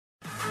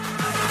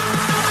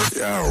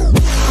go.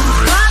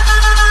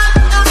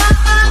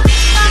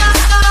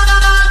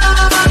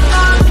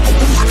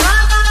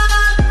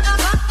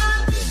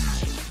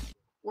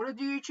 What up,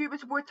 YouTube?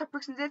 It's your boy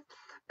Mixels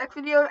next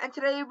video, and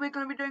today we're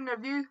going to be doing a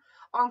review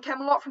on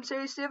Camillot from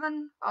Series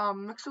 7,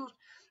 Mixels,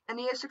 and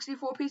he has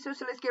 64 pieces,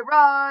 so let's get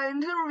right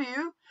into the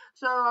review.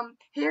 So,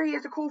 here he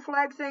has a cool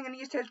flag thing, and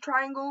he just has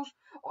triangles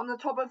on the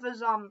top of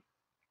his,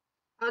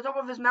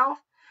 mouth.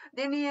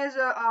 Then he has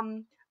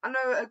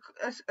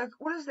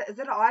what is that? Is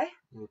that an eye?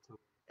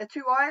 Yeah,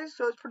 2 eyes,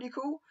 so it's pretty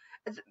cool.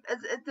 It's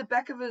at the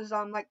back of his,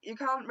 you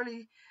can't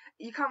really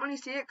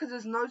see it because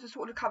his nose is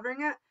sort of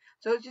covering it.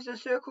 So it's just a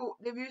circle.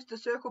 They've used the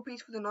circle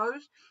piece for the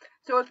nose,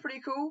 so it's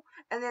pretty cool.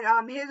 And then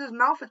here's his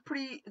mouth. It's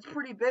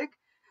pretty big.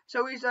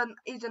 So he's a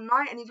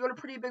knight, and he's got a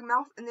pretty big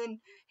mouth. And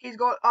then he's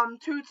got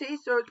 2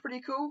 teeth, so it's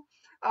pretty cool.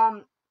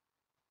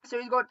 So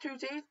he's got 2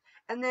 teeth,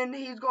 and then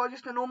he's got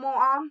just a normal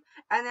arm.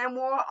 And then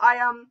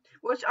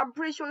which I'm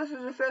pretty sure this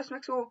was the first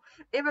Mixel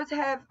ever to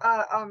have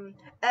an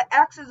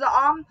axe as an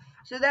arm.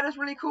 So that is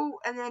really cool.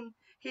 And then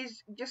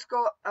he's just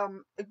got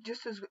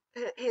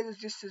here's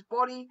just his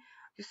body.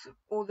 Just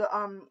all the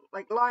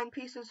line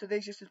pieces, so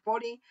there's just his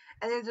body,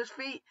 and there's his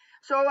feet.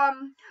 So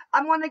I'm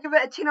gonna give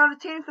it a 10 out of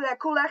 10 for that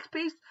cool axe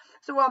piece.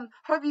 So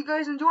hope you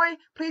guys enjoy.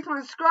 Please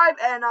subscribe,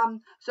 and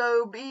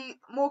so be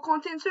more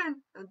content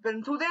soon. But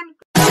until then.